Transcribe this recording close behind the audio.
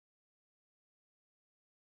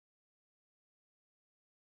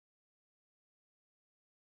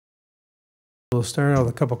We'll start out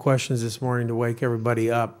with a couple questions this morning to wake everybody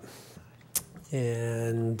up,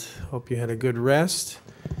 and hope you had a good rest.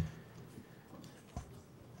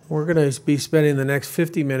 We're going to be spending the next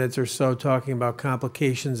 50 minutes or so talking about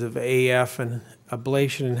complications of AF and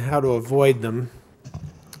ablation and how to avoid them.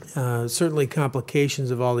 Certainly complications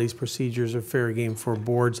of all these procedures are fair game for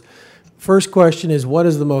boards. First question is, what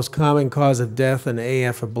is the most common cause of death in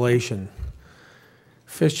AF ablation?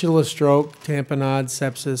 Fistula, stroke, tamponade,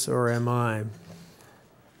 sepsis, or MI?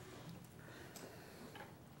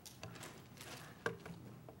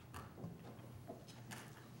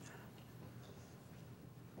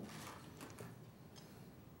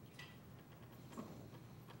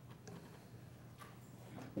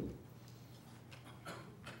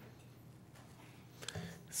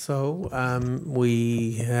 So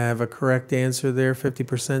we have a correct answer there.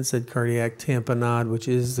 50% said cardiac tamponade, which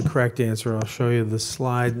is the correct answer. I'll show you the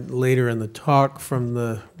slide later in the talk from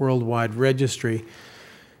the worldwide registry.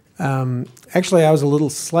 Actually, I was a little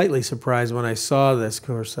slightly surprised when I saw this. Of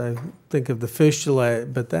course, I think of the fistula,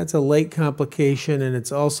 but that's a late complication, and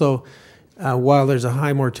it's also, while there's a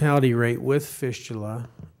high mortality rate with fistula,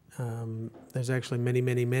 there's actually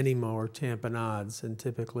many more tamponades, and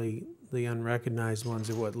typically the unrecognized ones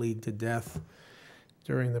are what lead to death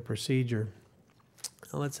during the procedure.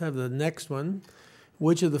 Now let's have the next one.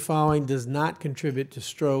 Which of the following does not contribute to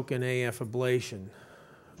stroke and AF ablation?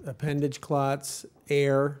 Appendage clots,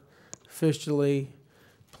 air, fistulae,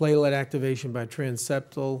 platelet activation by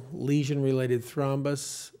transeptal, lesion-related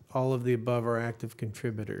thrombus. All of the above are active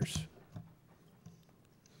contributors.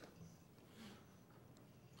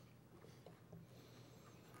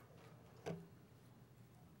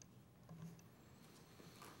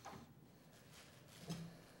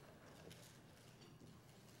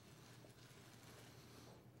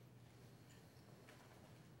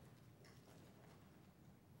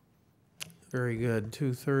 Very good.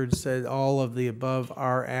 2/3 said all of the above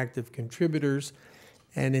are active contributors,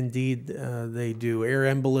 and indeed they do. Air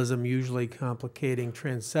embolism usually complicating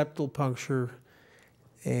transeptal puncture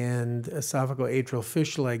and esophageal atrial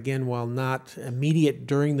fistula, again, while not immediate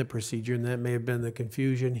during the procedure, and that may have been the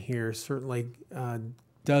confusion here, certainly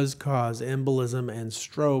does cause embolism and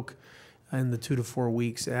stroke in the 2 to 4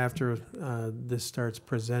 weeks after this starts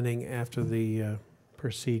presenting after the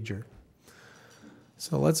procedure.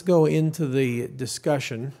 So let's go into the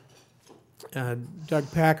discussion.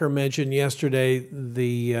 Doug Packer mentioned yesterday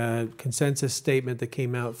the consensus statement that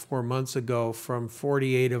came out 4 months ago from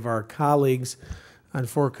 48 of our colleagues on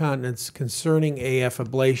 4 continents concerning AF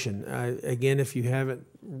ablation. Again, if you haven't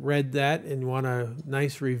read that and want a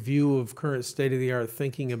nice review of current state-of-the-art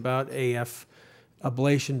thinking about AF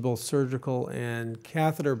ablation, both surgical and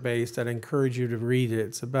catheter-based, I'd encourage you to read it.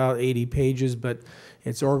 It's about 80 pages, but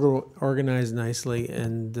it's organized nicely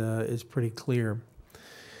and is pretty clear.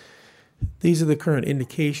 These are the current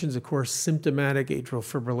indications. Of course, symptomatic atrial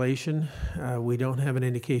fibrillation. We don't have an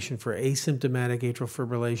indication for asymptomatic atrial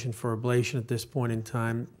fibrillation for ablation at this point in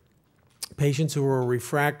time. Patients who are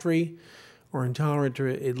refractory or intolerant to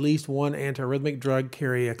at least one antiarrhythmic drug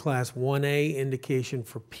carry a class 1A indication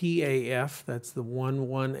for PAF. That's the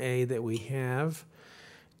 1A that we have.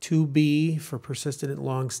 2B for persistent and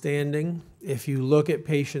long-standing. If you look at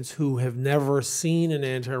patients who have never seen an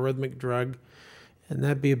antiarrhythmic drug, and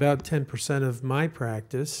that'd be about 10% of my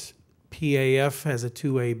practice, PAF has a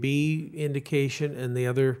 2AB indication, and the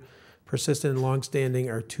other persistent and long-standing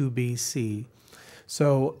are 2BC.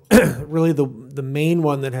 So really the main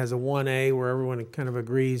one that has a 1A where everyone kind of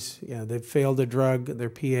agrees, yeah, they've failed a drug, they're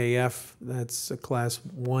PAF, that's a class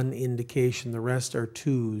 1 indication. The rest are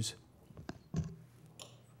 2s.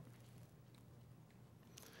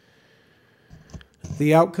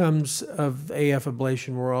 The outcomes of AF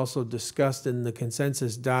ablation were also discussed in the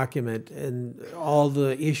consensus document, and all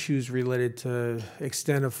the issues related to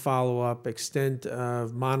extent of follow-up, extent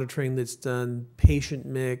of monitoring that's done, patient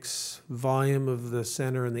mix, volume of the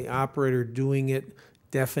center and the operator doing it,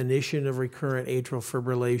 definition of recurrent atrial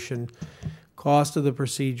fibrillation, cost of the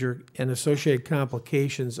procedure, and associated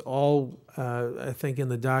complications, all, I think in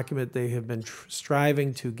the document they have been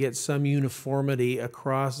striving to get some uniformity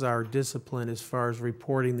across our discipline as far as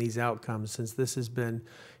reporting these outcomes, since this has been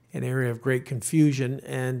an area of great confusion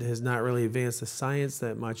and has not really advanced the science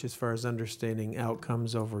that much as far as understanding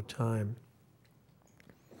outcomes over time.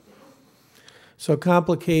 So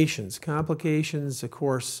complications. Complications, of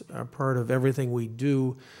course, are part of everything we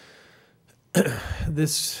do.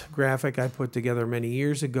 This graphic I put together many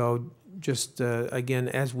years ago, just again,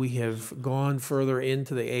 as we have gone further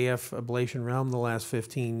into the AF ablation realm the last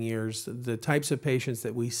 15 years, the types of patients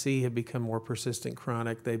that we see have become more persistent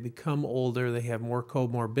chronic. They become older, they have more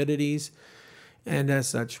comorbidities, And as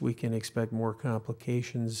such, we can expect more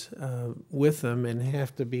complications with them and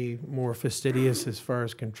have to be more fastidious as far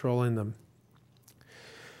as controlling them.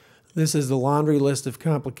 This is the laundry list of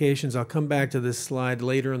complications. I'll come back to this slide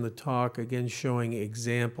later in the talk, again showing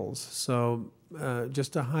examples. So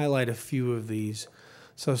just to highlight a few of these.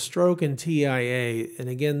 So stroke and TIA, and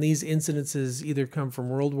again, these incidences either come from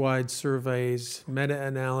worldwide surveys,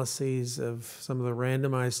 meta-analyses of some of the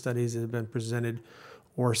randomized studies that have been presented,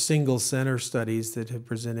 or single center studies that have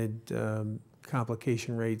presented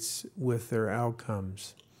complication rates with their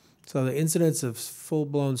outcomes. So the incidence of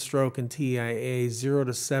full-blown stroke and TIA, 0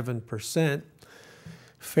 to 7%.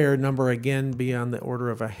 Fair number, again, be on the order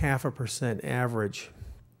of 0.5% average.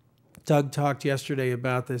 Doug talked yesterday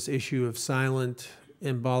about this issue of silent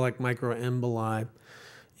embolic microemboli.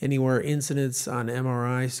 Anywhere incidence on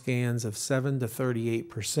MRI scans of 7 to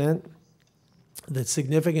 38%. The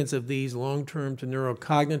significance of these long-term to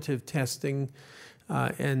neurocognitive testing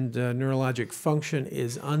and neurologic function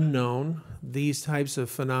is unknown. These types of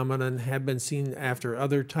phenomena have been seen after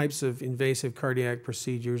other types of invasive cardiac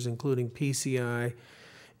procedures, including PCI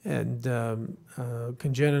and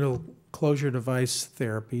congenital closure device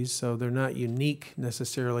therapies, so they're not unique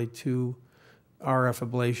necessarily to RF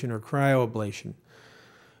ablation or cryoablation.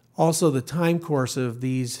 Also, the time course of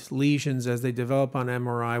these lesions as they develop on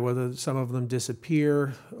MRI, whether some of them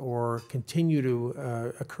disappear or continue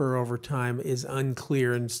to occur over time, is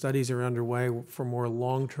unclear, and studies are underway for more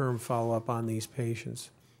long-term follow-up on these patients.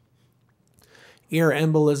 Ear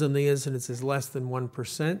embolism, the incidence is less than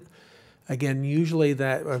 1%. Again, usually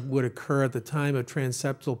that would occur at the time of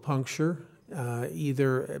transeptal puncture,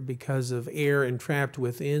 either because of air entrapped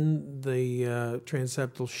within the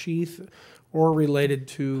transeptal sheath or related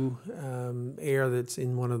to air that's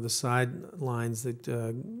in one of the side lines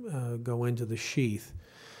that go into the sheath.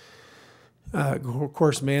 Of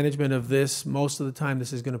course, management of this, most of the time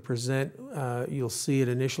this is going to present, you'll see it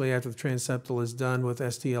initially after the transeptal is done with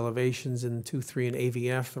ST elevations in 2, 3, and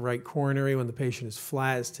AVF. The right coronary, when the patient is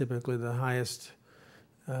flat, is typically the highest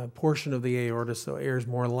portion of the aorta, so air is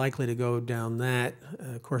more likely to go down that.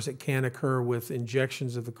 Of course, it can occur with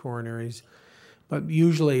injections of the coronaries, but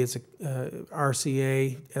usually it's a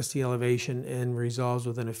RCA, ST elevation, and resolves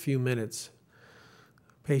within a few minutes.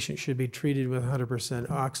 Patient should be treated with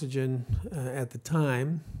 100% oxygen at the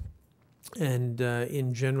time, and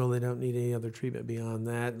in general, they don't need any other treatment beyond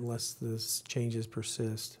that unless the changes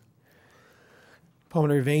persist.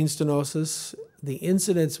 Pulmonary vein stenosis. The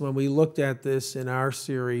incidence when we looked at this in our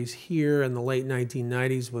series here in the late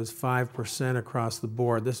 1990s was 5% across the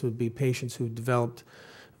board. This would be patients who developed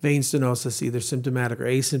vein stenosis, either symptomatic or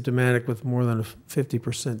asymptomatic, with more than 50%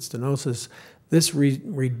 stenosis. This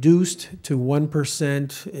reduced to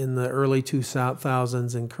 1% in the early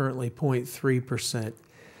 2000s and currently 0.3%.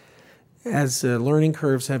 As learning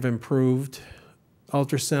curves have improved,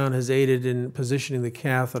 ultrasound has aided in positioning the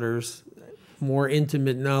catheters. More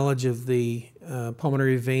intimate knowledge of the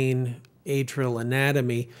pulmonary vein atrial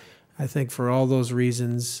anatomy, I think for all those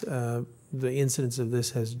reasons, the incidence of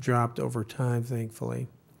this has dropped over time, thankfully.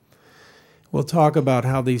 We'll talk about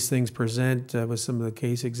how these things present with some of the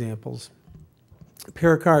case examples.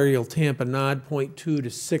 Pericardial tamponade, 0.2 to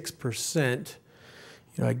 6%.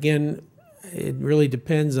 Again, it really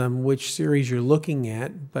depends on which series you're looking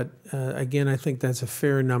at, but again, I think that's a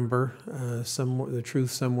fair number, the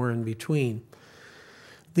truth somewhere in between.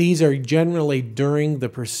 These are generally during the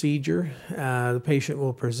procedure. The patient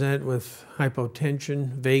will present with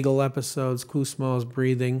hypotension, vagal episodes, Kussmaul's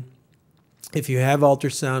breathing. If you have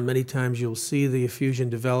ultrasound, many times you'll see the effusion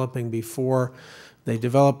developing before they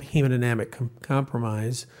develop hemodynamic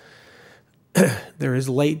compromise. There is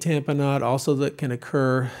late tamponade also that can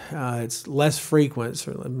occur. It's less frequent,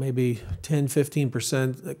 so maybe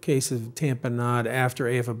 10-15% cases of tamponade after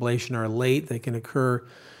AF ablation are late. They can occur,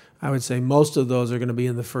 I would say most of those are going to be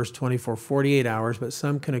in the first 24-48 hours, but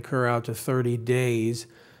some can occur out to 30 days.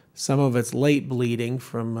 Some of it's late bleeding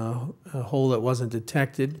from a hole that wasn't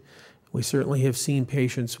detected. We certainly have seen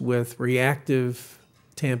patients with reactive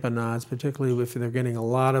tamponades, particularly if they're getting a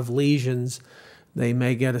lot of lesions. They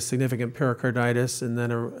may get a significant pericarditis and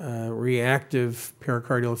then a reactive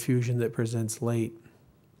pericardial effusion that presents late.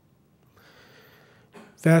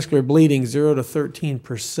 Vascular bleeding, 0 to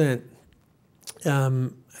 13%.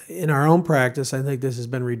 In our own practice, I think this has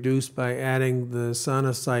been reduced by adding the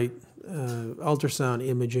sonocyte ultrasound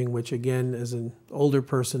imaging, which again, as an older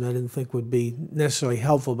person, I didn't think would be necessarily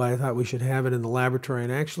helpful, but I thought we should have it in the laboratory.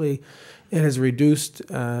 And actually, it has reduced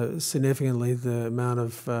significantly the amount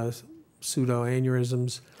of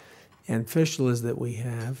pseudoaneurysms and fistulas that we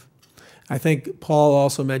have. I think Paul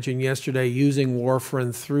also mentioned yesterday using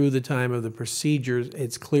warfarin through the time of the procedure.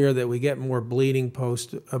 It's clear that we get more bleeding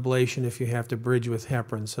post-ablation if you have to bridge with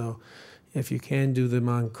heparin. So if you can do them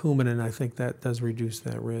on Coumadin, I think that does reduce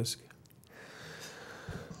that risk.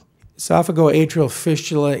 Esophageal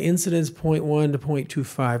fistula, incidence 0.1 to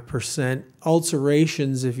 0.25%.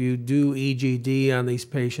 Ulcerations, if you do EGD on these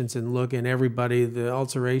patients and look in everybody, the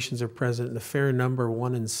ulcerations are present in a fair number,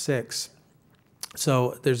 1 in 6.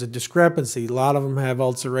 So there's a discrepancy. A lot of them have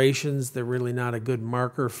ulcerations. They're really not a good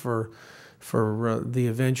marker for the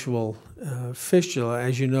eventual fistula.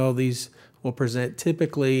 As you know, these will present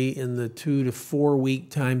typically in the 2 to 4 week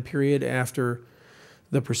time period after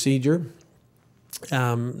the procedure.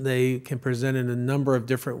 They can present in a number of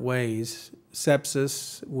different ways.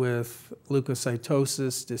 Sepsis with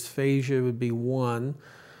leukocytosis, dysphagia would be one.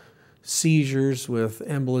 Seizures with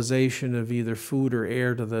embolization of either food or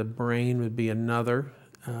air to the brain would be another.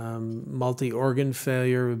 Multi-organ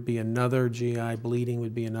failure would be another. GI bleeding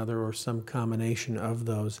would be another, or some combination of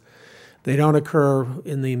those. They don't occur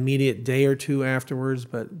in the immediate day or two afterwards,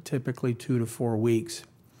 but typically 2 to 4 weeks.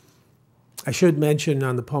 I should mention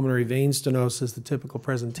on the pulmonary vein stenosis, the typical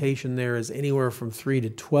presentation there is anywhere from 3 to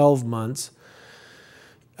 12 months.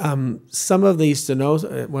 Some of these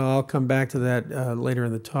stenosis, well, I'll come back to that later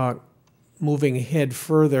in the talk. Moving ahead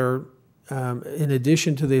further, in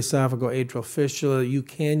addition to the esophageal atrial fistula, you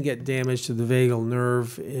can get damage to the vagal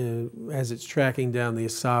nerve as it's tracking down the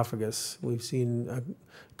esophagus. We've seen a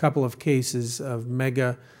couple of cases of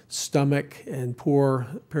mega stomach and poor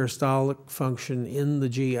peristaltic function in the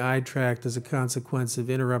GI tract as a consequence of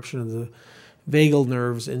interruption of the vagal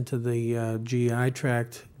nerves into the GI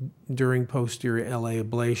tract during posterior LA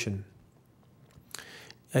ablation.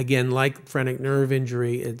 Again, like phrenic nerve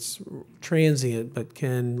injury, it's transient but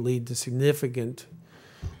can lead to significant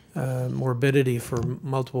morbidity for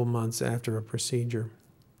multiple months after a procedure.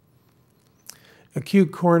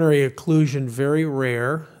 Acute coronary occlusion, very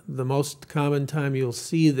rare. The most common time you'll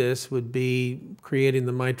see this would be creating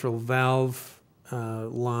the mitral valve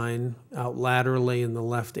line out laterally in the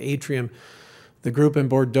left atrium. The group in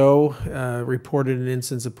Bordeaux reported an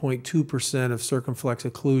incidence of 0.2% of circumflex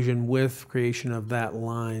occlusion with creation of that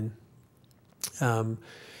line. Again,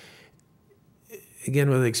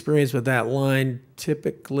 with experience with that line,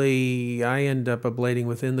 typically I end up ablating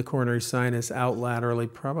within the coronary sinus out laterally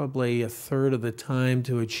probably a third of the time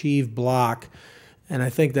to achieve block. And I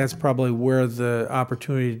think that's probably where the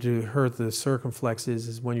opportunity to hurt the circumflex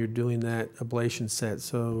is when you're doing that ablation set.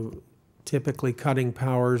 So typically cutting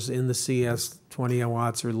powers in the CS 20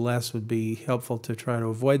 watts or less would be helpful to try to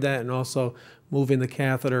avoid that, and also moving the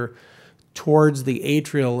catheter towards the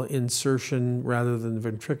atrial insertion rather than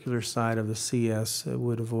the ventricular side of the CS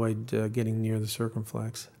would avoid getting near the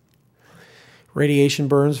circumflex. Radiation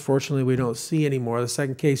burns, fortunately, we don't see anymore. The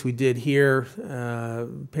second case we did here,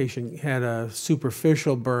 patient had a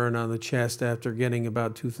superficial burn on the chest after getting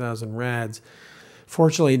about 2,000 rads.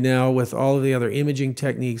 Fortunately now, with all of the other imaging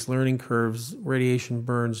techniques, learning curves, radiation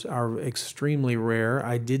burns are extremely rare.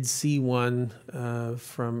 I did see one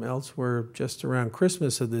from elsewhere just around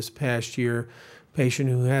Christmas of this past year, patient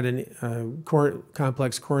who had a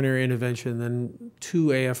complex coronary intervention, then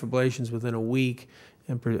 2 AF ablations within a week,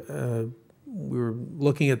 and we were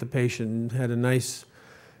looking at the patient and had a nice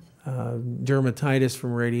dermatitis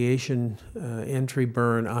from radiation entry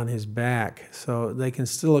burn on his back. So they can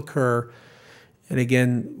still occur. And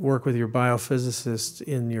again, work with your biophysicist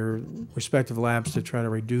in your respective labs to try to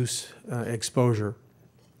reduce exposure.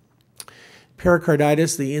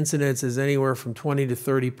 Pericarditis, the incidence is anywhere from 20 to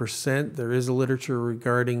 30%. There is a literature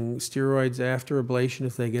regarding steroids after ablation.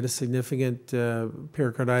 If they get a significant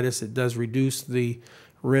pericarditis, it does reduce the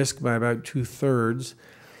risk by about 2/3.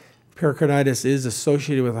 Pericarditis is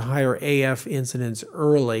associated with a higher AF incidence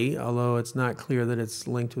early, although it's not clear that it's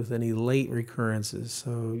linked with any late recurrences.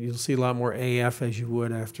 So you'll see a lot more AF as you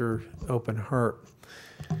would after open heart.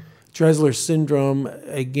 Dressler syndrome,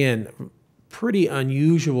 again, pretty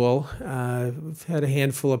unusual. I've had a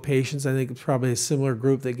handful of patients. I think it's probably a similar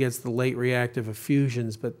group that gets the late reactive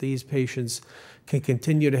effusions, but these patients can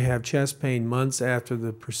continue to have chest pain months after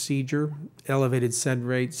the procedure, elevated sed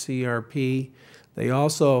rate, CRP. They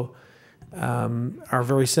also are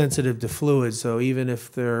very sensitive to fluid, so even if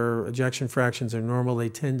their ejection fractions are normal, they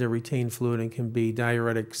tend to retain fluid and can be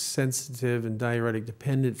diuretic sensitive and diuretic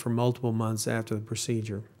dependent for multiple months after the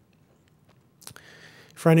procedure.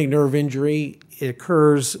 Phrenic nerve injury, it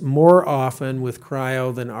occurs more often with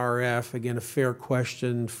cryo than RF. Again, a fair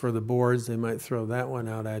question for the boards. They might throw that one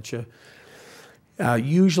out at you.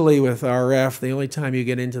 Usually with RF, the only time you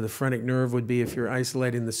get into the phrenic nerve would be if you're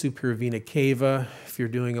isolating the superior vena cava, if you're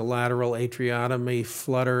doing a lateral atriotomy,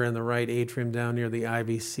 flutter in the right atrium down near the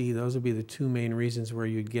IVC. Those would be the two main reasons where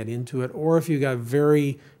you'd get into it. Or if you got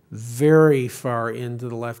very, very far into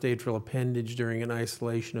the left atrial appendage during an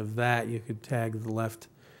isolation of that, you could tag the left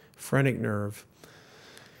phrenic nerve.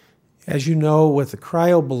 As you know, with the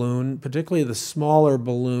cryo balloon, particularly the smaller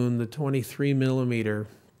balloon, the 23 millimeter,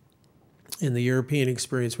 in the European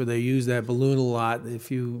experience where they use that balloon a lot, if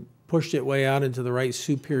you pushed it way out into the right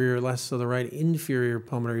superior, less so the right inferior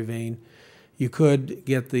pulmonary vein, you could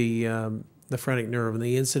get the phrenic nerve. And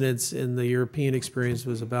the incidence in the European experience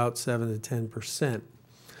was about 7 to 10%.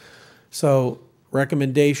 So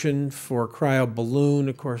recommendation for cryo balloon,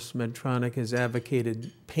 of course, Medtronic has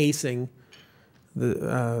advocated pacing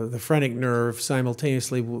the phrenic nerve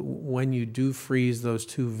simultaneously when you do freeze those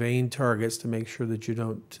two vein targets to make sure that you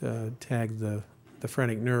don't tag the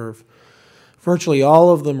phrenic nerve. Virtually all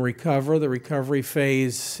of them recover. The recovery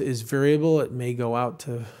phase is variable. It may go out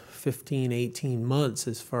to 15, 18 months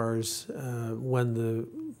as far as when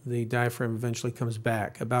the diaphragm eventually comes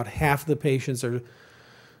back. About half the patients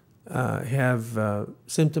have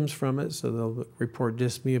symptoms from it, so they'll report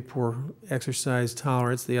dyspnea, poor exercise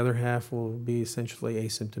tolerance. The other half will be essentially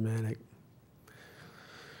asymptomatic.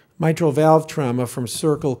 Mitral valve trauma from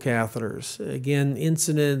circle catheters. Again,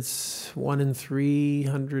 incidence 1 in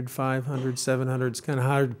 300, 500, 700. It's kind of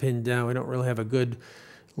hard to pin down. We don't really have a good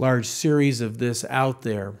large series of this out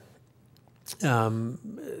there. The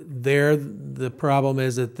problem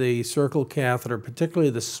is that the circle catheter, particularly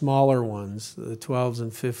the smaller ones, the 12s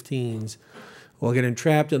and 15s, will get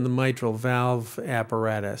entrapped in the mitral valve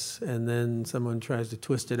apparatus, and then someone tries to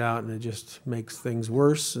twist it out and it just makes things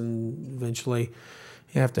worse, and eventually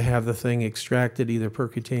you have to have the thing extracted either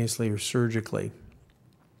percutaneously or surgically.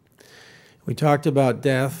 We talked about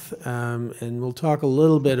death, and we'll talk a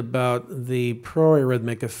little bit about the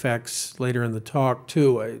proarrhythmic effects later in the talk,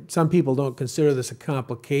 too. Some people don't consider this a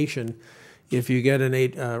complication if you get an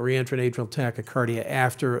reentrant atrial tachycardia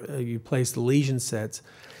after you place the lesion sets.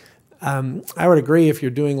 I would agree if you're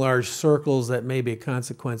doing large circles, that may be a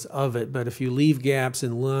consequence of it, but if you leave gaps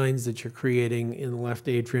in lines that you're creating in the left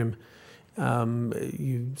atrium,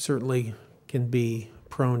 you certainly can be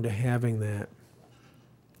prone to having that.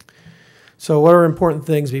 So what are important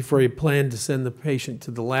things before you plan to send the patient to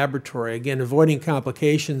the laboratory? Again, avoiding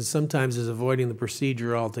complications sometimes is avoiding the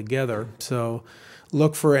procedure altogether. So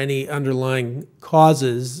look for any underlying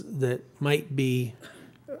causes that might be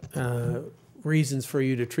reasons for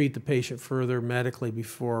you to treat the patient further medically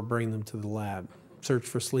before bringing them to the lab. Search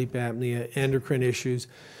for sleep apnea, endocrine issues.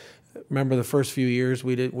 Remember the first few years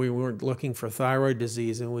we weren't looking for thyroid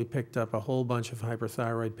disease, and we picked up a whole bunch of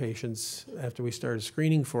hyperthyroid patients after we started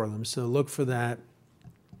screening for them. So look for that.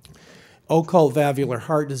 Occult valvular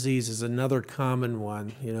heart disease is another common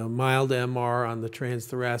one. You know, mild MR on the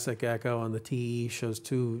transthoracic echo on the TE shows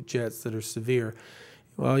 2 jets that are severe.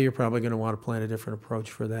 Well, you're probably going to want to plan a different approach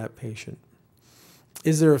for that patient.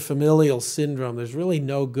 Is there a familial syndrome? There's really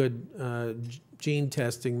no good gene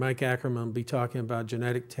testing. Mike Ackerman will be talking about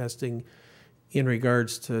genetic testing in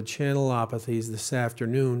regards to channelopathies this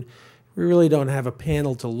afternoon. We really don't have a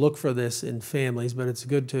panel to look for this in families, but it's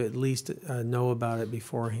good to at least know about it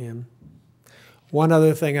beforehand. One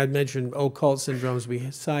other thing I'd mention, occult syndromes.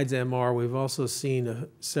 Besides MR, we've also seen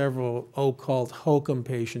several occult HOCM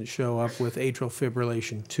patients show up with atrial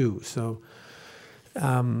fibrillation too. So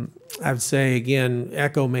I would say, again,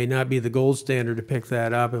 echo may not be the gold standard to pick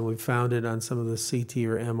that up, and we've found it on some of the CT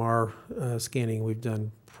or MR scanning we've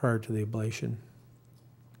done prior to the ablation.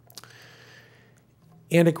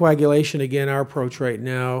 Anticoagulation, again, our approach right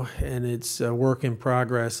now, and it's a work in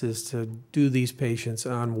progress, is to do these patients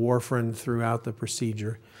on warfarin throughout the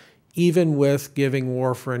procedure. Even with giving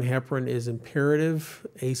warfarin, heparin is imperative.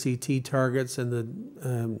 ACT targets and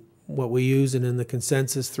the what we use, and in the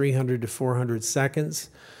consensus, 300 to 400 seconds.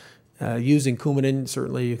 Using Coumadin,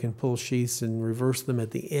 certainly you can pull sheaths and reverse them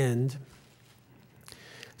at the end.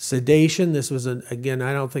 Sedation, this was, again,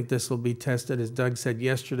 I don't think this will be tested, as Doug said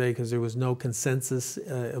yesterday, because there was no consensus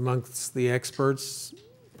amongst the experts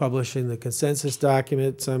publishing the consensus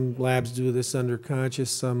document. Some labs do this under conscious,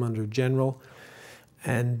 some under general.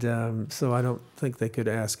 And so I don't think they could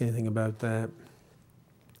ask anything about that.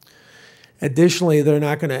 Additionally, they're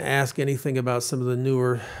not going to ask anything about some of the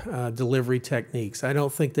newer delivery techniques. I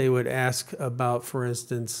don't think they would ask about, for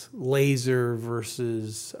instance, laser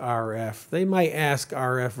versus RF. They might ask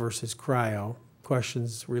RF versus cryo,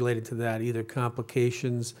 questions related to that, either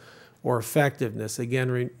complications or effectiveness.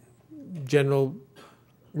 Again, general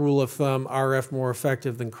rule of thumb, RF more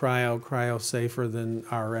effective than cryo safer than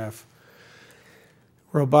RF.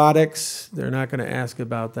 Robotics, they're not going to ask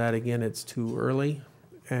about that again, it's too early.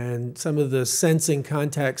 And some of the sensing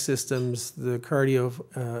contact systems, the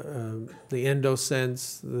the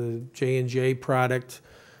EndoSense, the J&J product,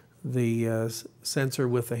 the sensor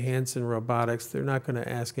with the Hansen robotics, they're not going to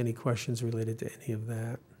ask any questions related to any of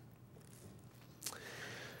that.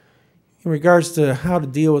 In regards to how to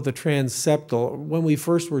deal with the transeptal, when we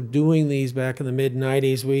first were doing these back in the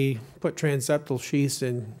mid-90s, we put transeptal sheaths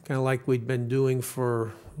in kind of like we'd been doing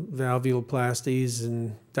for valvuloplasties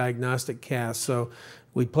and diagnostic casts. So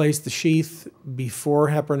we'd place the sheath before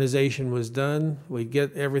heparinization was done. We'd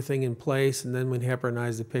get everything in place, and then we'd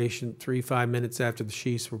heparinize the patient 3-5 minutes after the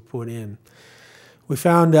sheaths were put in. We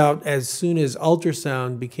found out as soon as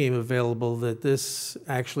ultrasound became available that this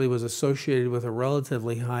actually was associated with a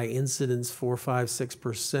relatively high incidence, 4, 5,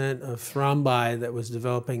 6% of thrombi that was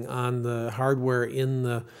developing on the hardware in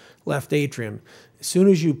the left atrium. As soon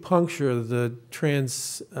as you puncture the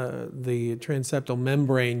transeptal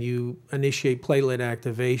membrane, you initiate platelet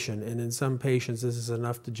activation, and in some patients this is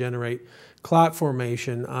enough to generate clot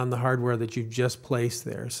formation on the hardware that you've just placed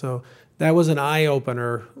there. So that was an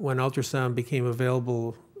eye-opener when ultrasound became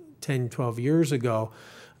available 10, 12 years ago,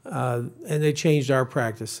 and they changed our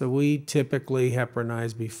practice. So we typically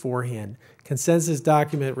heparinize beforehand. Consensus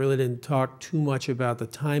document really didn't talk too much about the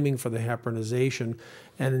timing for the heparinization,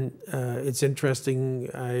 and it's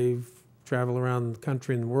interesting, I've traveled around the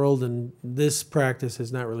country and the world, and this practice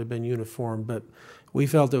has not really been uniform, but we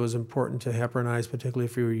felt it was important to heparinize, particularly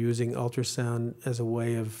if you were using ultrasound as a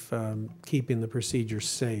way of keeping the procedure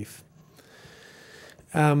safe.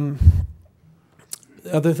 The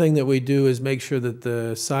other thing that we do is make sure that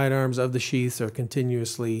the sidearms of the sheaths are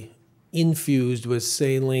continuously infused with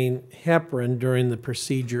saline heparin during the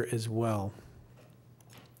procedure as well.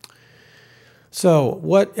 So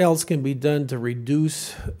what else can be done to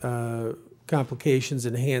reduce complications,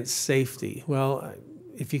 enhance safety? Well,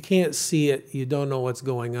 if you can't see it, you don't know what's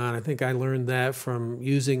going on. I think I learned that from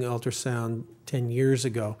using ultrasound 10 years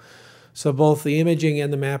ago. So both the imaging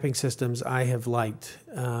and the mapping systems I have liked.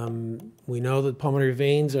 We know that pulmonary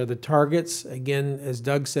veins are the targets. Again, as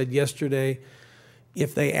Doug said yesterday,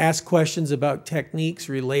 if they ask questions about techniques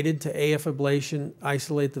related to AF ablation,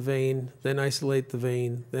 isolate the vein, then isolate the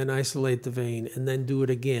vein, then isolate the vein, and then do it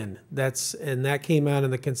again. And that came out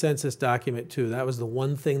in the consensus document too. That was the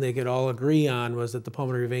one thing they could all agree on, was that the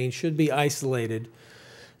pulmonary vein should be isolated.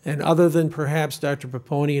 And other than perhaps Dr.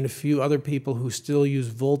 Paponi and a few other people who still use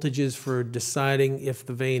voltages for deciding if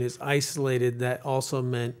the vein is isolated, that also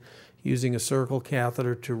meant using a circle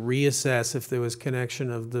catheter to reassess if there was connection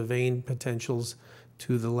of the vein potentials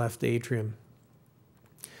to the left atrium.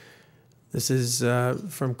 This is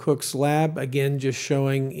from Cook's lab, again just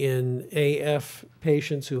showing in AF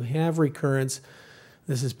patients who have recurrence.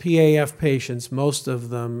 This is PAF patients, most of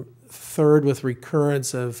them third with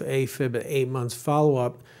recurrence of AFib at 8 months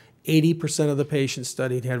follow-up. 80% of the patients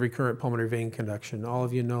studied had recurrent pulmonary vein conduction. All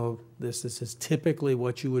of you know this. This is typically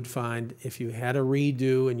what you would find if you had a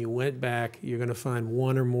redo and you went back. You're going to find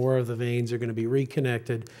one or more of the veins are going to be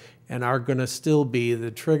reconnected and are going to still be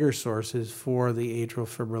the trigger sources for the atrial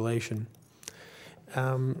fibrillation.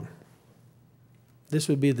 This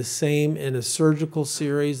would be the same in a surgical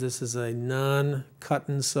series. This is a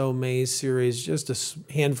non-cut-and-sew maze series, just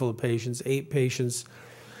a handful of patients, 8 patients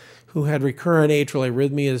who had recurrent atrial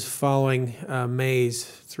arrhythmias following maze,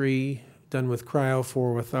 3 done with cryo,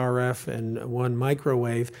 4 with RF, and 1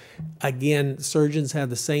 microwave. Again, surgeons have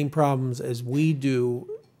the same problems as we do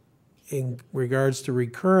in regards to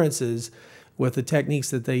recurrences with the techniques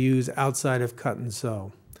that they use outside of cut and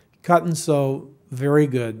sew. Cut and sew, very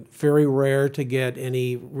good, very rare to get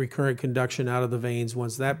any recurrent conduction out of the veins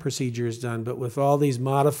once that procedure is done, but with all these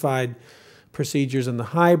modified procedures and the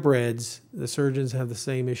hybrids, the surgeons have the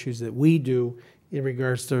same issues that we do in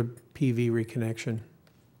regards to PV reconnection.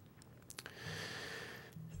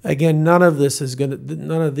 Again, none of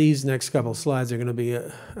these next couple slides are going to be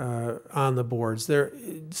on the boards.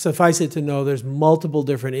 Suffice it to know, there's multiple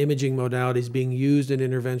different imaging modalities being used in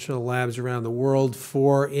interventional labs around the world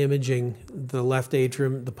for imaging the left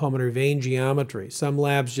atrium, the pulmonary vein geometry. Some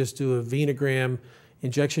labs just do a venogram,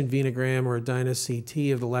 injection venogram, or a Dyna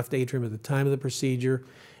CT of the left atrium at the time of the procedure,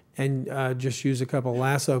 and just use a couple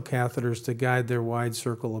lasso catheters to guide their wide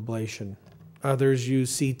circle ablation. Others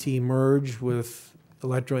use CT merge with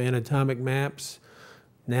electroanatomic maps,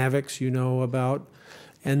 NAVIX you know about.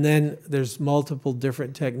 And then there's multiple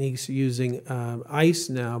different techniques using ICE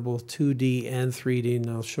now, both 2D and 3D, and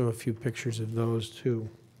I'll show a few pictures of those too.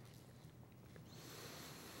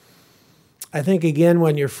 I think, again,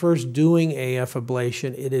 when you're first doing AF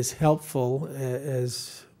ablation, it is helpful,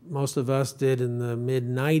 as most of us did in the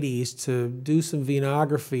mid-90s, to do some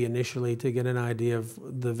venography initially to get an idea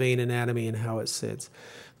of the vein anatomy and how it sits.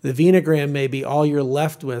 The venogram may be all you're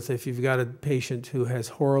left with if you've got a patient who has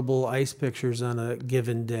horrible ice pictures on a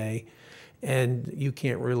given day and you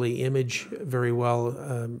can't really image very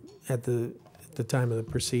well at the time of the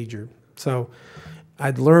procedure. So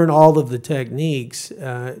I'd learn all of the techniques.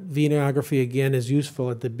 Venography, again, is useful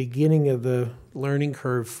at the beginning of the learning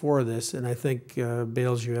curve for this, and I think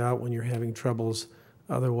bails you out when you're having troubles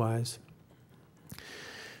otherwise.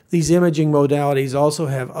 These imaging modalities also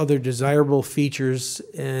have other desirable features,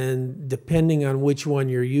 and depending on which one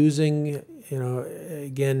you're using,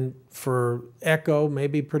 again, for echo, may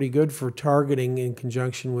be pretty good for targeting in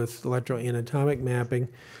conjunction with electroanatomic mapping.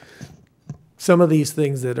 Some of these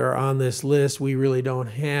things that are on this list, we really don't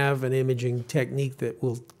have an imaging technique that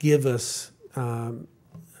will give us some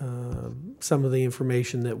of the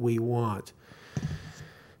information that we want.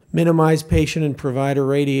 Minimize patient and provider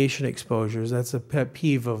radiation exposures. That's a pet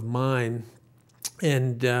peeve of mine.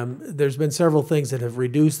 And there's been several things that have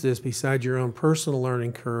reduced this besides your own personal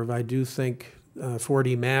learning curve. I do think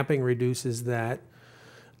 4D mapping reduces that.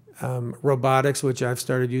 Robotics, which I've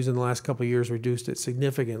started using the last couple of years, reduced it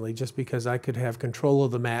significantly just because I could have control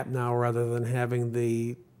of the map now rather than having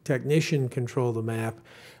the technician control the map.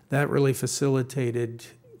 That really facilitated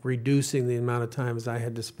reducing the amount of times I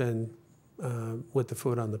had to spend with the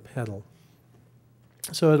foot on the pedal.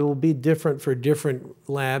 So it will be different for different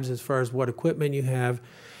labs as far as what equipment you have,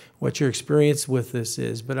 what your experience with this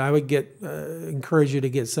is. But I would encourage you to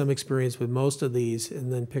get some experience with most of these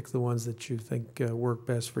and then pick the ones that you think work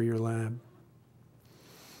best for your lab.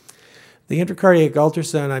 The intracardiac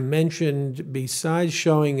ultrasound I mentioned, besides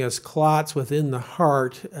showing us clots within the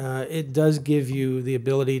heart, it does give you the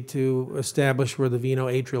ability to establish where the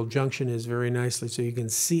veno-atrial junction is very nicely, so you can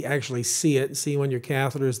actually see it, see when your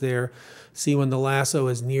catheter is there, see when the lasso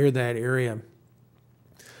is near that area.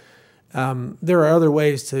 There are other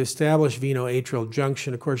ways to establish veno-atrial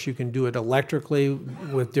junction. Of course, you can do it electrically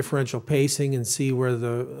with differential pacing and see where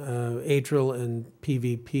the atrial and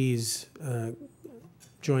PVPs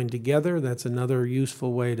join together. That's another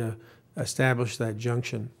useful way to establish that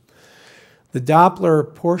junction. The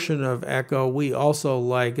Doppler portion of echo we also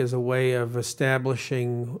like as a way of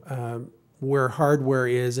establishing where hardware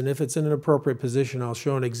is, and if it's in an appropriate position, I'll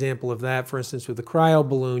show an example of that. For instance, with the cryo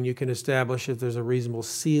balloon, you can establish if there's a reasonable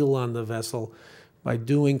seal on the vessel by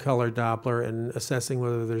doing color Doppler and assessing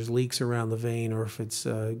whether there's leaks around the vein or if it's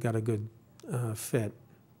got a good fit.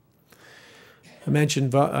 I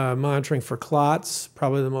mentioned monitoring for clots.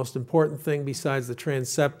 Probably the most important thing besides the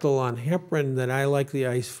transeptal on heparin that I like the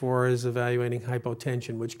ICE for is evaluating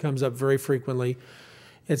hypotension, which comes up very frequently.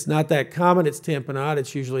 It's not that common, it's tamponade.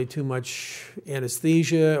 It's usually too much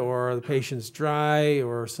anesthesia or the patient's dry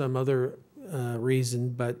or some other reason,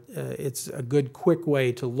 but it's a good quick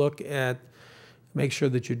way to look at, make sure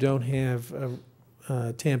that you don't have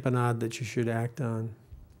a tamponade that you should act on.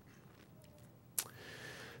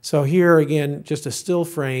 So here again, just a still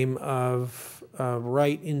frame of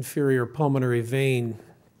right inferior pulmonary vein.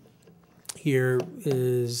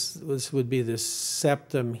 This would be the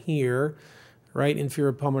septum here. Right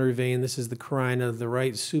inferior pulmonary vein, this is the carina. The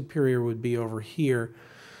right superior would be over here.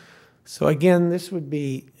 So again, this would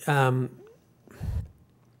be the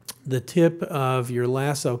tip of your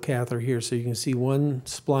lasso catheter here. So you can see one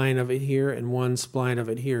spline of it here and one spline of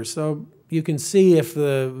it here. So you can see if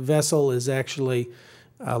the vessel is actually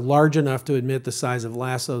large enough to admit the size of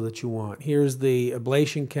lasso that you want. Here's the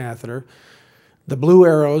ablation catheter. The blue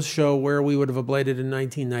arrows show where we would have ablated in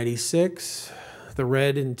 1996. The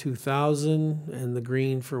red in 2000, and the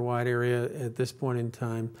green for wide area at this point in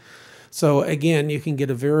time. So again, you can get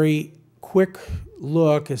a very quick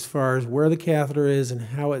look as far as where the catheter is and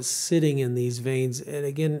how it's sitting in these veins. And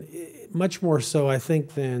again, much more so, I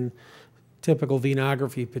think, than typical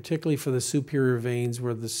venography, particularly for the superior veins,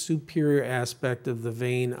 where the superior aspect of the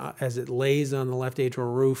vein, as it lays on the left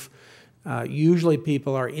atrial roof, usually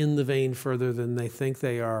people are in the vein further than they think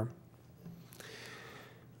they are.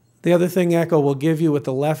 The other thing echo will give you with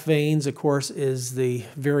the left veins, of course, is the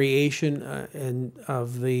variation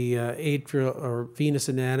of the atrial or venous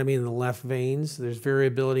anatomy in the left veins. There's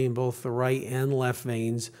variability in both the right and left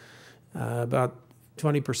veins. About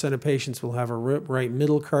 20% of patients will have a right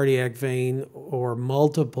middle cardiac vein or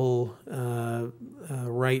multiple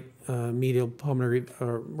right medial pulmonary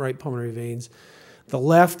or right pulmonary veins. The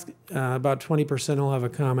left, about 20% will have a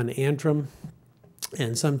common antrum.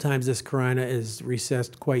 And sometimes this carina is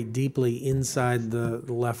recessed quite deeply inside the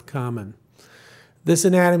left common. This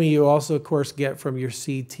anatomy you also, of course, get from your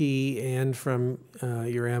CT and from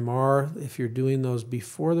your MR if you're doing those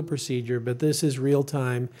before the procedure, but this is real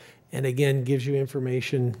time and again gives you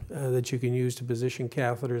information that you can use to position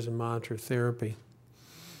catheters and monitor therapy.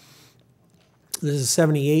 This is a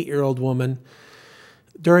 78-year-old woman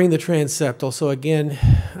during the transeptal. So again,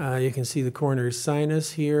 you can see the coronary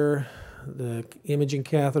sinus here, the imaging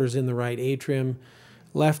catheter is in the right atrium.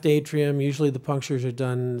 Left atrium, usually the punctures are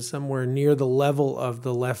done somewhere near the level of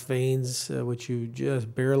the left veins, which you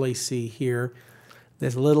just barely see here.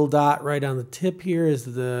 This little dot right on the tip here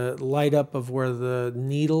is the light up of where the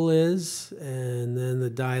needle is, and then the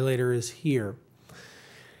dilator is here.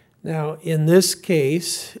 Now, in this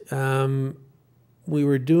case, we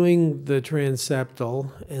were doing the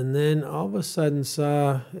transeptal, and then all of a sudden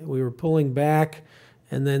we were pulling back,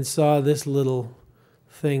 and then saw this little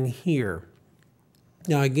thing here.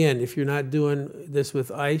 Now again, if you're not doing this with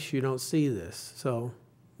ice, you don't see this. So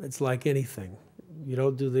it's like anything. You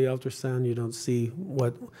don't do the ultrasound, you don't see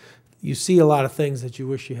what, you see a lot of things that you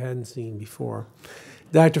wish you hadn't seen before.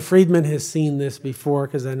 Dr. Friedman has seen this before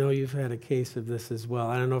because I know you've had a case of this as well.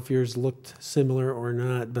 I don't know if yours looked similar or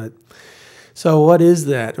not, but so what is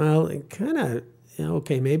that? Well, it kind of,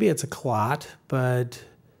 okay, maybe it's a clot, but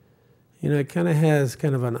it kind of has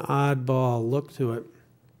kind of an oddball look to it.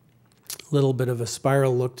 Little bit of a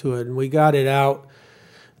spiral look to it, and we got it out.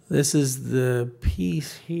 This is the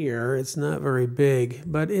piece here. It's not very big,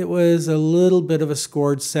 but it was a little bit of a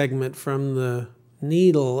scored segment from the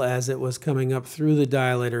needle as it was coming up through the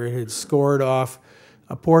dilator. It had scored off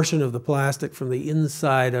a portion of the plastic from the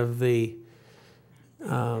inside of the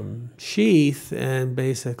sheath, and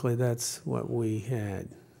basically that's what we had.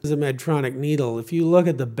 This is a Medtronic needle. If you look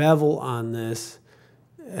at the bevel on this,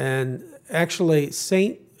 and actually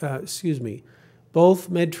both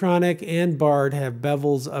Medtronic and Bard have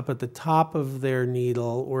bevels up at the top of their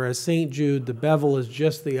needle, whereas St. Jude, the bevel is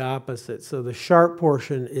just the opposite. So the sharp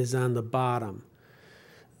portion is on the bottom.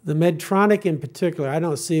 The Medtronic in particular, I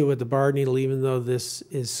don't see it with the Bard needle, even though this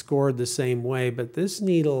is scored the same way, but this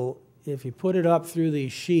needle, if you put it up through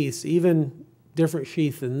these sheaths, even different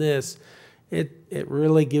sheath than this, it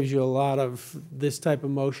really gives you a lot of this type of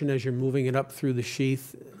motion as you're moving it up through the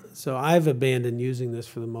sheath. So I've abandoned using this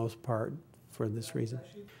for the most part for this reason.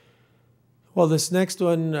 Well, this next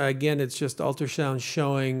one, again, it's just ultrasound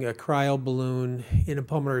showing a cryo balloon in a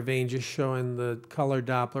pulmonary vein, just showing the color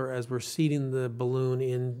Doppler as we're seating the balloon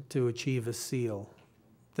in to achieve a seal.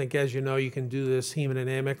 I think, as you know, you can do this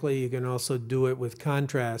hemodynamically. You can also do it with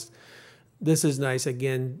contrast. This is nice.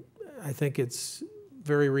 Again, I think it's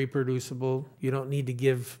very reproducible. You don't need to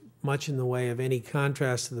give much in the way of any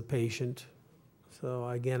contrast to the patient. So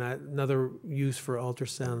again, another use for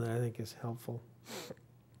ultrasound that I think is helpful.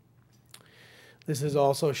 This is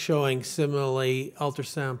also showing similarly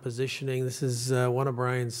ultrasound positioning. This is one of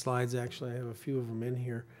Brian's slides, actually. I have a few of them in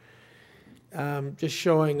here. Just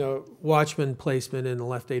showing a Watchman placement in the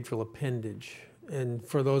left atrial appendage. And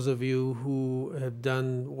for those of you who have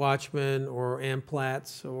done Watchman or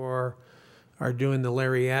Amplats or are doing the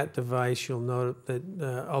Lariat device, you'll note that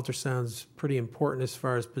ultrasound's pretty important as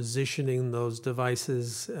far as positioning those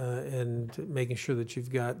devices and making sure that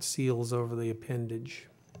you've got seals over the appendage.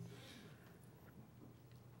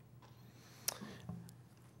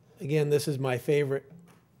 Again, this is my favorite.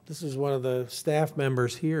 This is one of the staff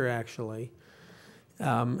members here, actually.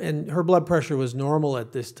 And her blood pressure was normal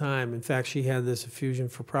at this time. In fact, she had this effusion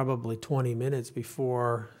for probably 20 minutes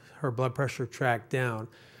before her blood pressure tracked down.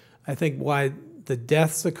 I think why the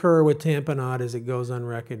deaths occur with tamponade is it goes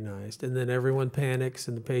unrecognized, and then everyone panics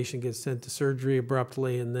and the patient gets sent to surgery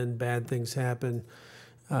abruptly, and then bad things happen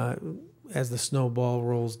as the snowball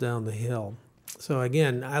rolls down the hill. So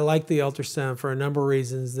again, I like the ultrasound for a number of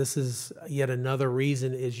reasons. This is yet another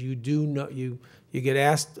reason is you do know, you get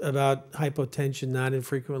asked about hypotension not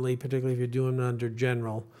infrequently, particularly if you're doing it under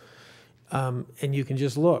general, and you can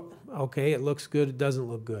just look. Okay, it looks good, it doesn't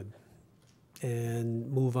look good, and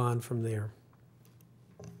move on from there.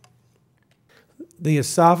 The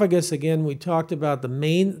esophagus, again, we talked about the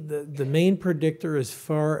main predictor as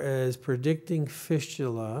far as predicting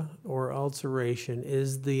fistula or ulceration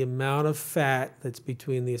is the amount of fat that's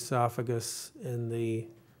between the esophagus and the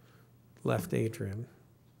left atrium.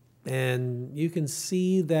 And you can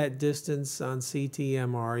see that distance on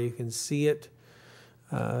CT/MR. You can see it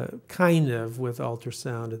kind of with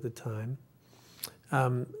ultrasound at the time.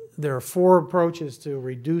 There are 4 approaches to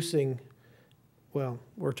reducing. Well,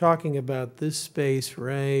 we're talking about this space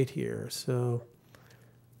right here. So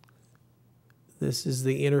This is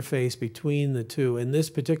the interface between the two. In this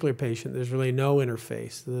particular patient, there's really no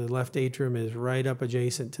interface. The left atrium is right up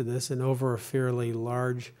adjacent to this and over a fairly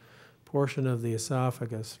large portion of the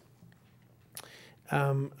esophagus.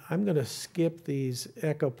 I'm going to skip these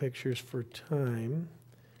echo pictures for time.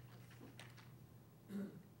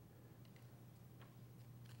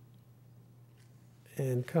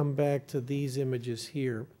 And come back to these images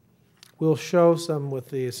here. We'll show some with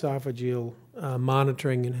the esophageal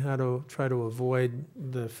monitoring and how to try to avoid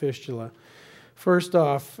the fistula. First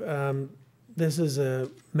off, this is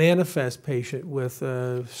a manifest patient with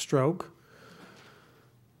a stroke.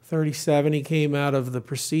 37, he came out of the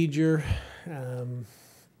procedure.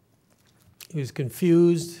 He was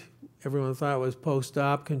confused. Everyone thought it was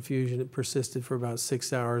post-op confusion. It persisted for about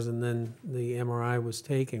 6 hours, and then the MRI was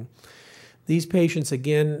taken. These patients,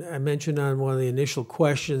 again, I mentioned on one of the initial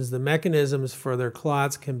questions, the mechanisms for their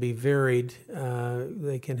clots can be varied.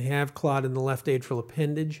 They can have clot in the left atrial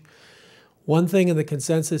appendage. One thing in the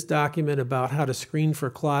consensus document about how to screen for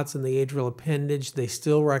clots in the atrial appendage, they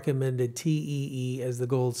still recommended TEE as the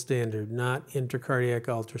gold standard, not intracardiac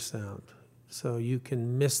ultrasound. So you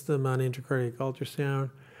can miss them on intracardiac ultrasound.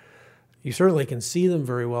 You certainly can see them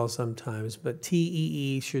very well sometimes, but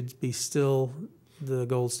TEE should be still the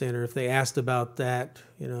gold standard. If they asked about that,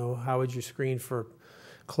 you know, how would you screen for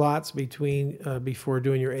clots before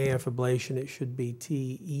doing your AF ablation, it should be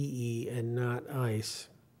TEE and not ICE.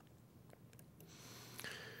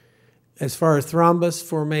 As far as thrombus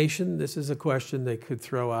formation, this is a question they could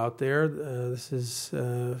throw out there. This is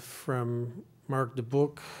from Marc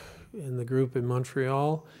Dubuc in the group in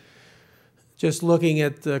Montreal. Just looking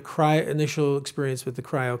at the initial experience with the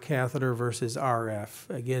cryo catheter versus RF.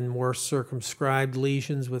 Again, more circumscribed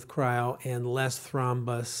lesions with cryo and less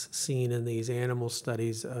thrombus seen in these animal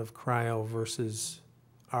studies of cryo versus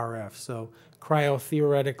RF. So cryo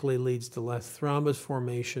theoretically leads to less thrombus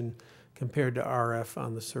formation compared to RF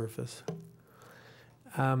on the surface.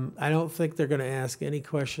 I don't think they're going to ask any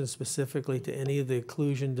questions specifically to any of the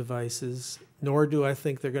occlusion devices, nor do I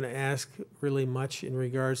think they're going to ask really much in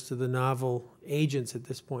regards to the novel agents at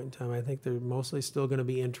this point in time. I think they're mostly still going to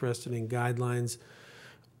be interested in guidelines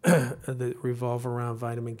that revolve around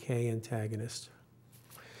vitamin K antagonist.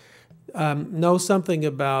 Know something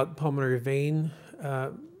about pulmonary vein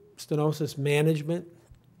stenosis management.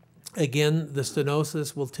 Again, the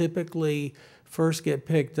stenosis will typically first get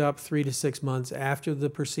picked up 3 to 6 months after the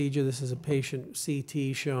procedure. This is a patient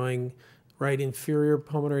CT showing right inferior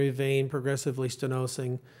pulmonary vein progressively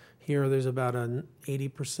stenosing. Here there's about an 80%,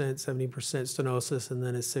 70% stenosis, and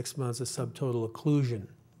then at 6 months a subtotal occlusion.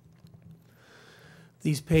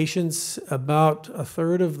 These patients, about a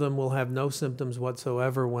third of them will have no symptoms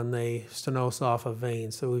whatsoever when they stenose off a vein.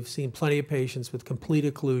 So we've seen plenty of patients with complete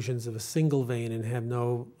occlusions of a single vein and have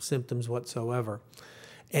no symptoms whatsoever.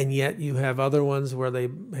 And yet you have other ones where they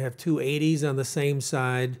have 2 80s on the same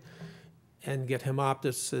side and get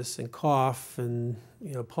hemoptysis and cough and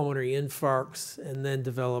pulmonary infarcts and then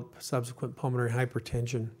develop subsequent pulmonary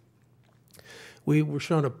hypertension. We were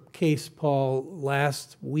shown a case, Paul,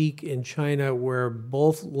 last week in China where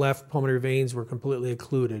both left pulmonary veins were completely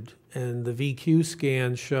occluded, and the VQ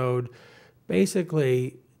scan showed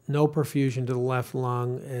basically no perfusion to the left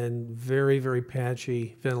lung and very, very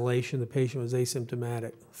patchy ventilation. The patient was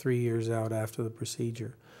asymptomatic 3 years out after the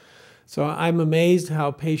procedure. So I'm amazed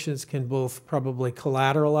how patients can both probably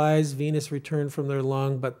collateralize venous return from their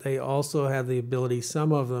lung, but they also have the ability,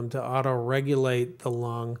 some of them, to auto-regulate the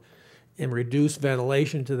lung and reduce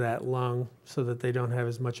ventilation to that lung so that they don't have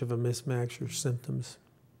as much of a mismatch or symptoms.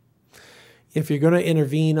 If you're going to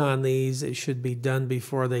intervene on these, it should be done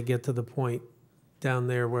before they get to the point down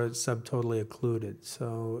there where it's subtotally occluded.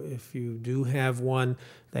 So if you do have one,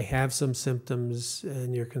 they have some symptoms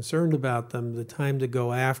and you're concerned about them, the time to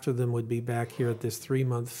go after them would be back here at this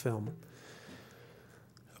 3-month film.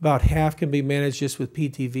 About half can be managed just with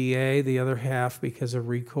PTVA. The other half, because of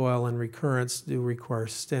recoil and recurrence, do require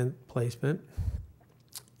stent placement.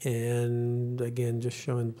 And again, just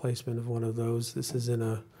showing the placement of one of those. This is in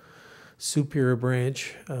a superior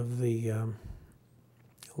branch of the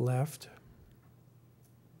left.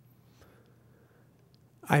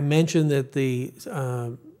 I mentioned that the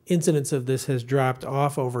incidence of this has dropped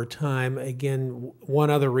off over time. Again, one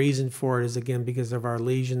other reason for it is, again, because of our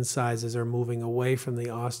lesion sizes are moving away from the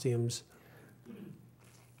osteums.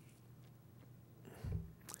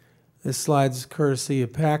 This slide's courtesy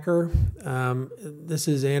of Packer. This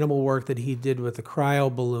is animal work that he did with the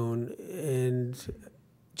cryo balloon, and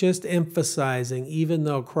just emphasizing, even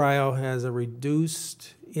though cryo has a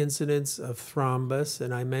reduced incidence of thrombus.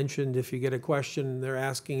 And I mentioned if you get a question, they're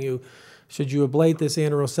asking you, should you ablate this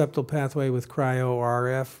anaerobic septal pathway with cryo or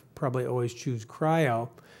RF? Probably always choose cryo.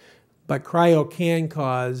 But cryo can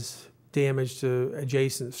cause damage to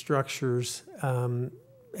adjacent structures, and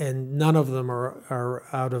none of them are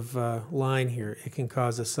out of line here. It can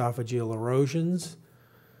cause esophageal erosions.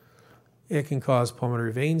 It can cause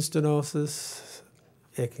pulmonary vein stenosis.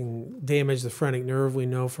 It can damage the phrenic nerve, we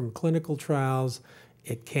know from clinical trials.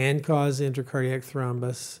 It can cause intracardiac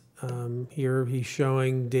thrombus. Here he's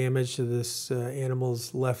showing damage to this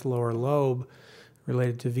animal's left lower lobe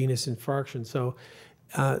related to venous infarction. So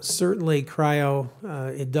certainly cryo,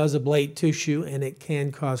 it does ablate tissue and it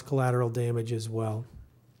can cause collateral damage as well.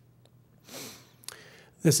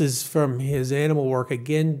 This is from his animal work,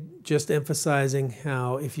 again, just emphasizing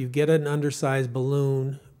how if you get an undersized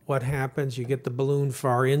balloon, what happens? You get the balloon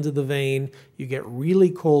far into the vein, you get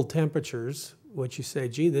really cold temperatures, which you say,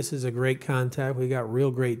 gee, this is a great contact, we got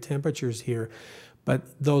real great temperatures here. But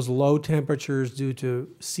those low temperatures due to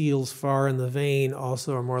seals far in the vein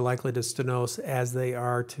also are more likely to stenose, as they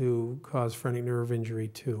are to cause phrenic nerve injury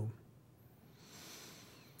too.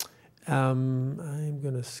 I'm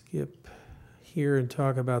going to skip here and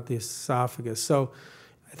talk about the esophagus. So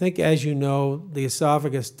I think, as you know, the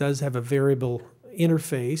esophagus does have a variable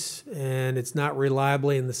interface, and it's not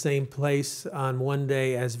reliably in the same place on one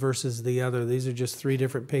day as versus the other. These are just 3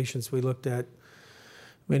 different patients we looked at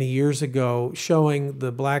many years ago, showing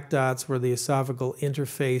the black dots were the esophageal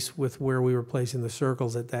interface with where we were placing the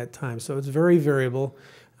circles at that time. So it's very variable.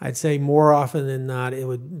 I'd say more often than not it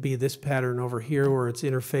would be this pattern over here where it's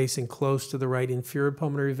interfacing close to the right inferior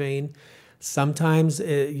pulmonary vein. Sometimes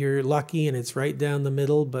you're lucky and it's right down the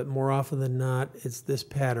middle, but more often than not it's this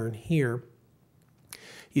pattern here.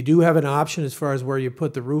 You do have an option as far as where you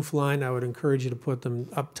put the roof line. I would encourage you to put them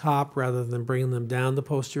up top rather than bringing them down the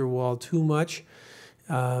posterior wall too much.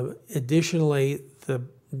 Additionally,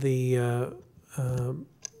 the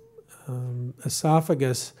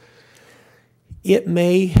esophagus, it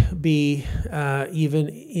may be even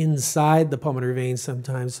inside the pulmonary vein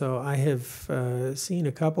sometimes. So I have seen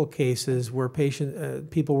a couple cases where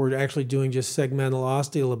people were actually doing just segmental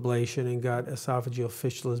ostial ablation and got esophageal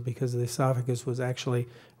fistulas because the esophagus was actually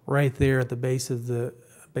right there at the base of the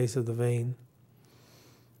vein.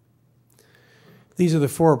 These are the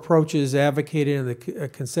 4 approaches advocated in the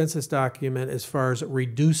consensus document as far as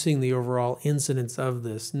reducing the overall incidence of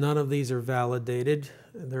this. None of these are validated.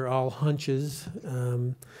 They're all hunches.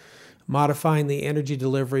 Modifying the energy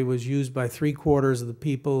delivery was used by 3/4 of the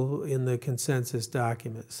people in the consensus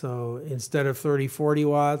document. So instead of 30-40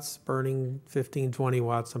 watts, burning 15-20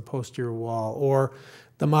 watts on posterior wall. Or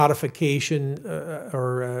the modification,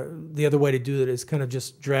 the other way to do it is kind of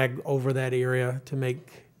just drag over that area to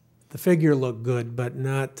make the figure look good, but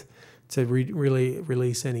not to really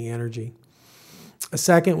release any energy. A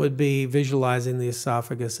second would be visualizing the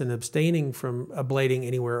esophagus and abstaining from ablating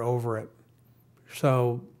anywhere over it.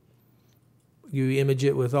 So you image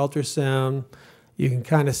it with ultrasound. You can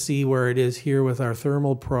kind of see where it is here with our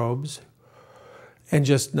thermal probes and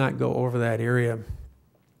just not go over that area.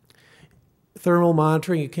 Thermal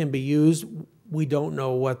monitoring, it can be used. We don't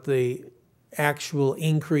know what the actual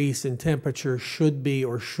increase in temperature should be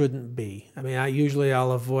or shouldn't be. I mean,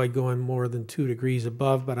 I'll avoid going more than 2 degrees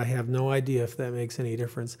above, but I have no idea if that makes any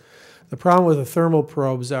difference. The problem with the thermal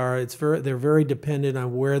probes are they're very dependent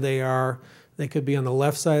on where they are. They could be on the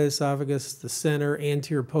left side of the esophagus, the center,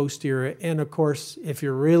 anterior, posterior, and of course, if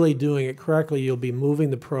you're really doing it correctly, you'll be moving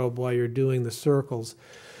the probe while you're doing the circles.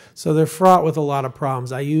 So they're fraught with a lot of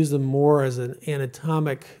problems. I use them more as an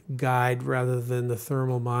anatomic guide rather than the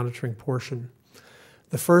thermal monitoring portion.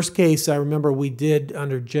 The first case I remember we did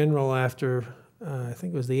under general after, I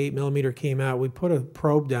think it was the 8mm came out, we put a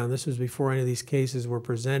probe down. This was before any of these cases were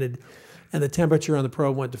presented, and the temperature on the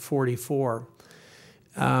probe went to 44.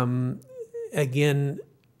 Again,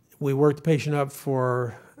 we worked the patient up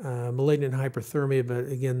for malignant hyperthermia, but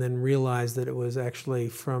again, then realized that it was actually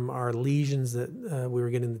from our lesions that we were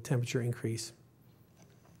getting the temperature increase.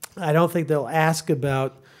 I don't think they'll ask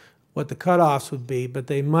about what the cutoffs would be, but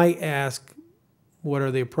they might ask what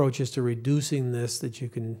are the approaches to reducing this that you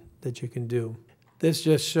can do. This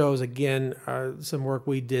just shows, again, some work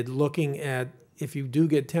we did looking at if you do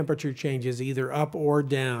get temperature changes either up or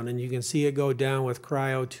down, and you can see it go down with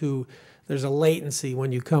cryo too. There's a latency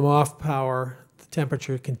when you come off power. The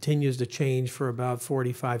temperature continues to change for about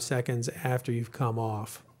 45 seconds after you've come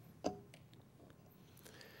off.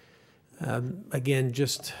 Again,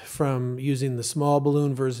 just from using the small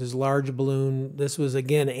balloon versus large balloon, this was,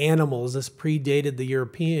 again, animals. This predated the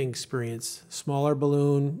European experience. Smaller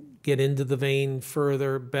balloon, get into the vein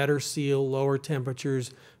further, better seal, lower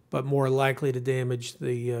temperatures, but more likely to damage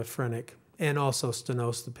the phrenic and also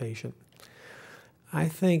stenose the patient. I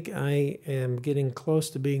think I am getting close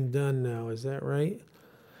to being done now. Is that right?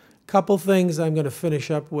 Couple things I'm going to finish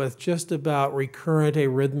up with just about recurrent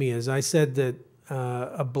arrhythmias. I said that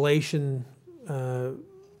ablation,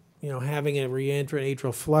 having a reentrant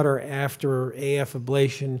atrial flutter after AF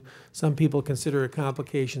ablation, some people consider a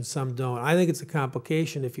complication, some don't. I think it's a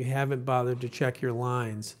complication if you haven't bothered to check your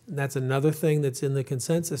lines. And that's another thing that's in the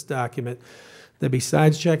consensus document, that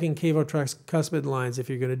besides checking cavotricuspid lines, if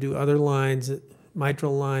you're going to do other lines,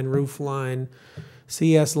 mitral line, roof line,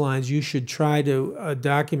 CS lines, you should try to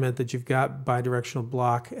document that you've got bidirectional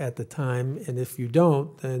block at the time, and if you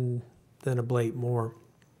don't, then ablate more.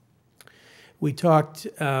 We talked,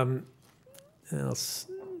 I'll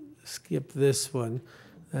skip this one.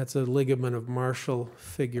 That's a ligament of Marshall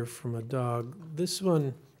figure from a dog. This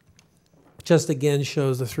one just again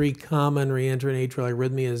shows the 3 common reentrant atrial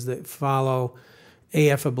arrhythmias that follow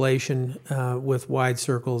AF ablation with wide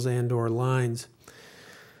circles and or lines.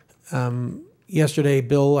 Yesterday,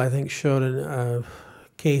 Bill, I think, showed a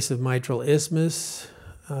case of mitral isthmus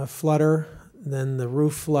flutter, then the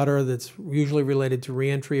roof flutter that's usually related to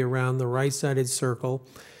reentry around the right-sided circle,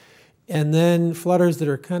 and then flutters that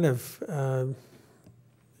are kind of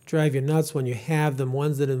drive you nuts when you have them,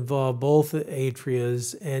 ones that involve both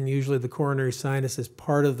atrias, and usually the coronary sinus is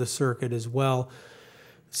part of the circuit as well.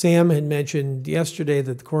 Sam had mentioned yesterday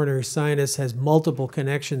that the coronary sinus has multiple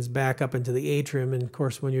connections back up into the atrium, and of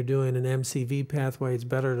course when you're doing an MCV pathway, it's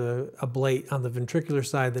better to ablate on the ventricular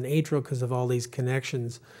side than atrial because of all these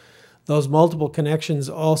connections. Those multiple connections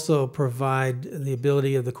also provide the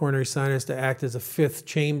ability of the coronary sinus to act as a 5th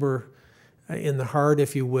chamber in the heart,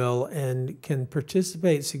 if you will, and can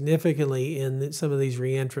participate significantly in some of these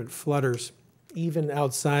reentrant flutters, even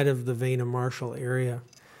outside of the vein of Marshall area.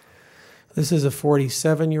 This is a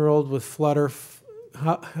 47-year-old with flutter,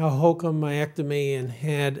 Hohokam myectomy, and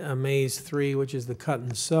had a Mays 3, which is the cut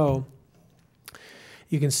and sew.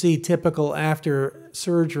 You can see typical after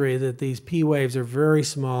surgery that these P waves are very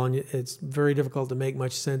small, and it's very difficult to make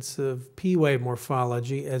much sense of P wave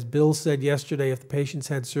morphology. As Bill said yesterday, if the patient's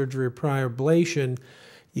had surgery or prior ablation,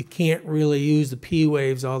 you can't really use the P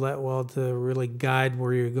waves all that well to really guide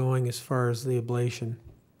where you're going as far as the ablation.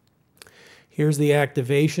 Here's the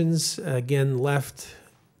activations, again, left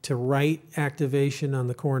to right activation on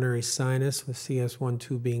the coronary sinus, with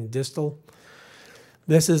CS1-2 being distal.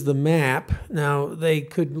 This is the map. Now,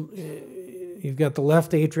 you've got the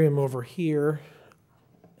left atrium over here,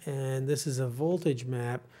 and this is a voltage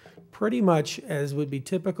map. Pretty much as would be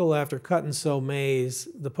typical after cut and sew Mays,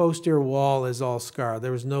 the posterior wall is all scarred.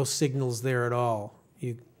 There was no signals there at all.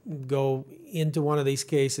 You go into one of these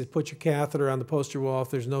cases, put your catheter on the posterior wall. If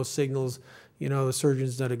there's no signals, you know the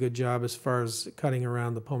surgeon's done a good job as far as cutting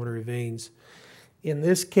around the pulmonary veins. In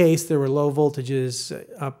this case, there were low voltages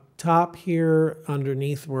up top here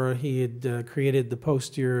underneath where he had created the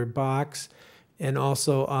posterior box, and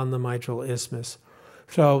also on the mitral isthmus.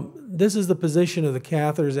 So this is the position of the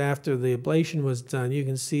catheters after the ablation was done. You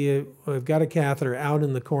can see we've got a catheter out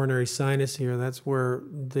in the coronary sinus here. That's where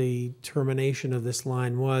the termination of this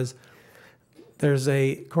line was. There's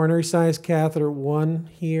a coronary sinus catheter, 1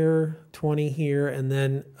 here, 20 here, and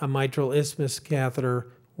then a mitral isthmus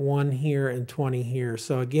catheter, 1 here and 20 here.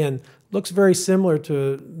 So again, looks very similar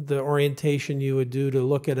to the orientation you would do to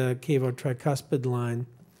look at a cavotricuspid line.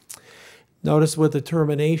 Notice with the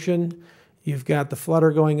termination, you've got the flutter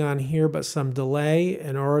going on here, but some delay,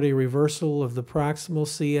 and already reversal of the proximal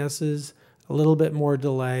CSs, a little bit more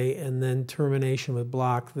delay, and then termination with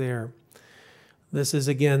block there. This is,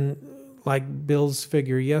 again, like Bill's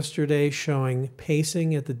figure yesterday, showing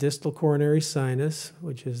pacing at the distal coronary sinus,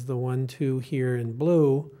 which is the 1-2 here in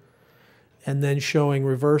blue, and then showing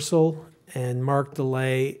reversal and marked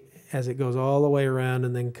delay as it goes all the way around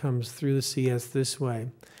and then comes through the CS this way.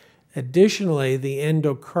 Additionally, the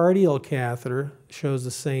endocardial catheter shows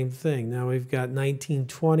the same thing. Now we've got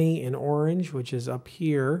 1920 in orange, which is up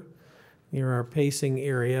here near our pacing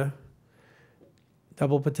area.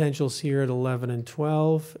 Double potentials here at 11 and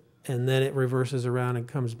 12, and then it reverses around and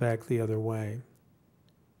comes back the other way.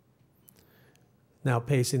 Now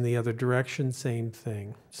pacing the other direction, same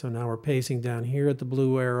thing. So now we're pacing down here at the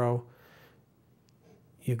blue arrow.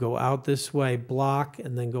 You go out this way, block,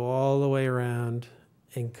 and then go all the way around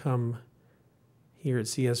and come here at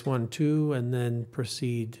CS1-2, and then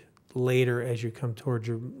proceed later as you come towards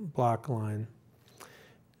your block line.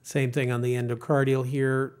 Same thing on the endocardial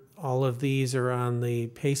here. All of these are on the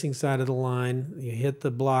pacing side of the line. You hit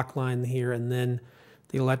the block line here, and then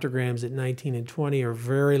The electrograms at 19 and 20 are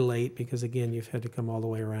very late because, again, you've had to come all the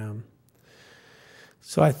way around.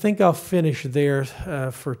 So I think I'll finish there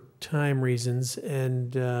for time reasons,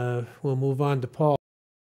 and we'll move on to Paul.